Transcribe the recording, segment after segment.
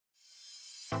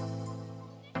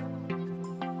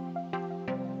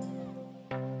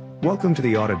Welcome to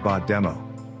the Auditbot demo.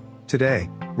 Today,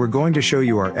 we're going to show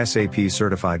you our SAP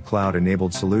certified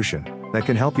cloud-enabled solution that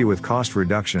can help you with cost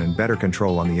reduction and better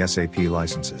control on the SAP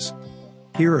licenses.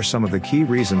 Here are some of the key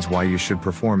reasons why you should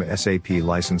perform SAP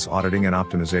license auditing and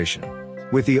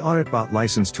optimization. With the Auditbot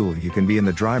license tool, you can be in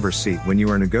the driver's seat when you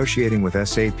are negotiating with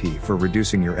SAP for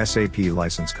reducing your SAP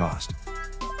license cost.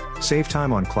 Save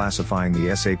time on classifying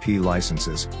the SAP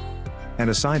licenses and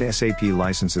assign SAP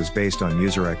licenses based on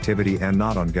user activity and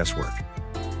not on guesswork.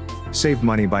 Save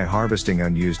money by harvesting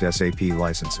unused SAP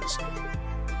licenses.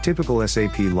 Typical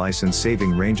SAP license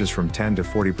saving ranges from 10 to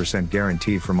 40%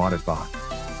 guaranteed from Auditbot.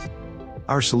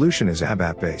 Our solution is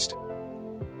ABAP based,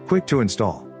 quick to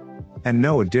install, and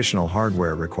no additional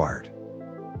hardware required.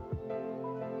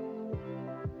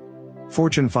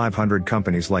 Fortune 500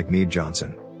 companies like Mead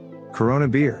Johnson, Corona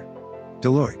Beer,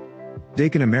 Deloitte,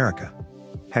 Daikin America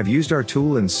have used our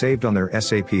tool and saved on their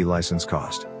SAP license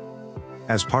cost.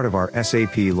 As part of our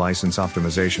SAP license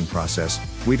optimization process,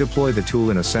 we deploy the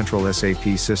tool in a central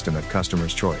SAP system at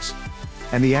customer's choice,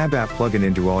 and the ABAP plugin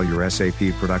into all your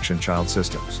SAP production child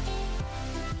systems.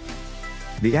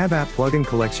 The ABAP plugin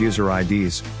collects user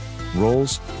IDs,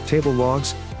 roles, table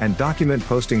logs, and document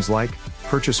postings like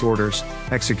purchase orders,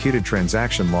 executed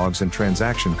transaction logs, and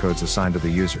transaction codes assigned to the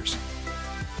users.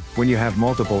 When you have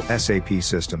multiple SAP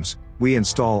systems, we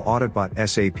install Auditbot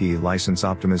SAP License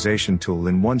Optimization Tool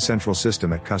in one central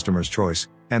system at customer's choice,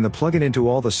 and the plugin into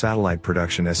all the satellite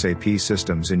production SAP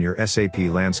systems in your SAP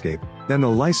landscape. Then the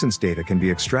license data can be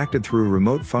extracted through a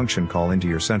remote function call into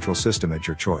your central system at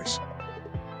your choice.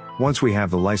 Once we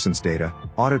have the license data,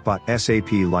 Auditbot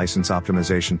SAP License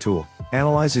Optimization Tool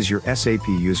analyzes your SAP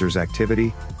user's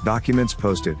activity, documents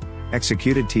posted,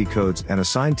 executed T-codes, and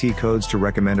assigned T-codes to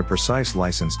recommend a precise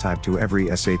license type to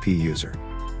every SAP user.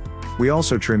 We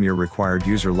also trim your required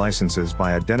user licenses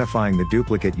by identifying the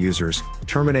duplicate users,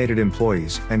 terminated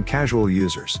employees, and casual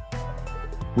users.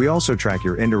 We also track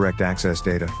your indirect access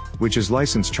data, which is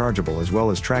license chargeable, as well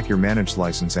as track your managed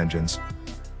license engines.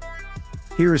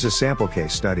 Here is a sample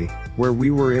case study, where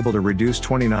we were able to reduce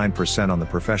 29% on the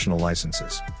professional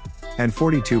licenses and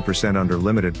 42% under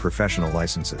limited professional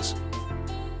licenses.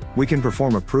 We can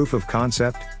perform a proof of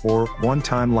concept, or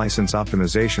one-time license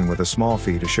optimization with a small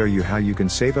fee to show you how you can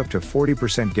save up to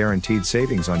 40% guaranteed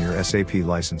savings on your SAP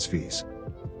license fees.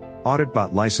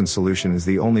 Auditbot License Solution is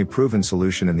the only proven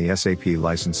solution in the SAP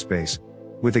license space,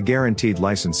 with a guaranteed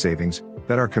license savings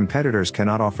that our competitors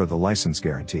cannot offer the license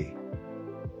guarantee.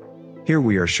 Here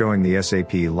we are showing the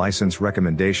SAP License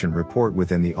Recommendation Report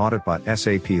within the Auditbot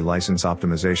SAP License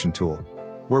Optimization Tool,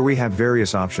 where we have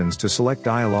various options to select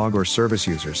dialog or service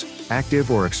users, active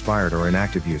or expired or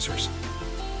inactive users.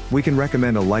 We can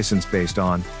recommend a license based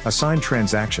on assigned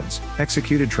transactions,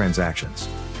 executed transactions,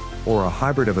 or a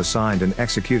hybrid of assigned and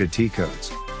executed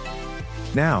T-codes.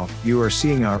 Now, you are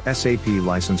seeing our SAP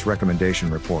License Recommendation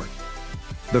Report.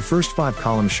 The first 5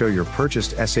 columns show your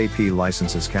purchased SAP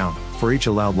licenses count for each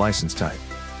allowed license type.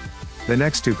 The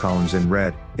next 2 columns in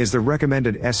red is the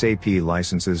recommended SAP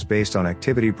licenses based on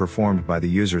activity performed by the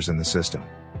users in the system.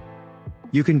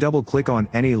 You can double-click on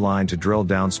any line to drill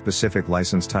down specific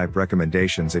license type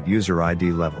recommendations at user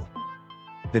ID level.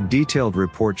 The detailed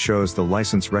report shows the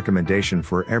license recommendation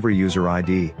for every user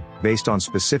ID, based on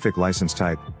specific license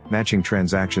type, matching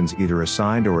transactions either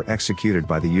assigned or executed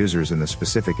by the users in the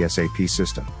specific SAP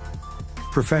system.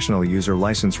 Professional user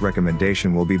license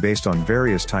recommendation will be based on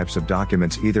various types of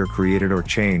documents either created or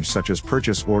changed, such as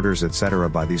purchase orders, etc.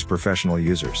 by these professional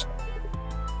users.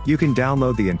 You can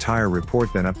download the entire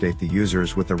report, then update the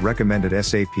users with the recommended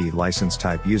SAP license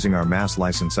type using our Mass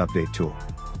License Update tool.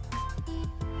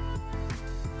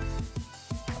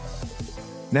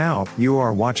 Now, you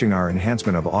are watching our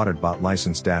enhancement of Auditbot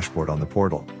License Dashboard on the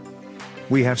portal.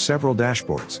 We have several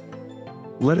dashboards.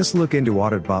 Let us look into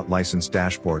Auditbot License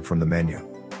Dashboard from the menu.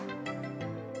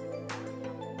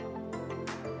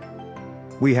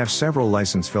 We have several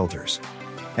license filters.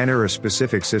 Enter a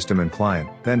specific system and client,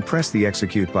 then press the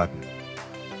Execute button.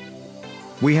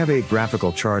 We have 8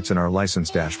 graphical charts in our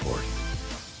license dashboard.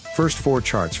 First 4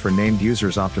 charts for named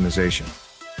users optimization.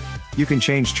 You can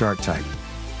change chart type.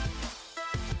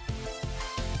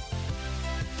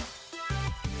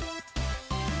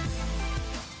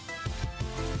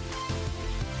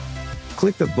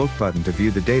 Click the Book button to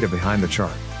view the data behind the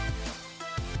chart.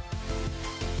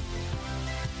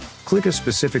 Click a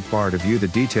specific bar to view the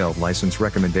detailed license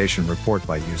recommendation report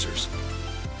by users.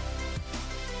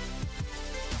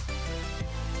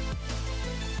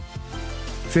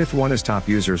 Fifth one is top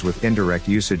users with indirect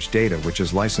usage data, which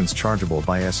is license chargeable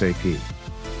by SAP.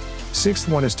 Sixth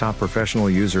one is top professional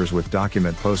users with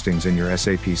document postings in your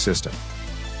SAP system.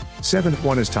 7th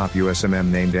one is top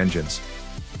USMM named engines.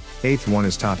 8th one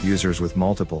is top users with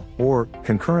multiple, or,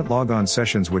 concurrent logon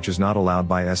sessions, which is not allowed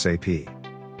by SAP.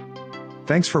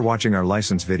 Thanks for watching our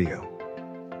license video.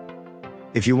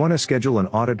 If you want to schedule an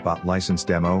Auditbot license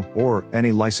demo, or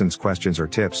any license questions or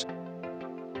tips,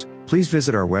 please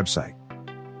visit our website.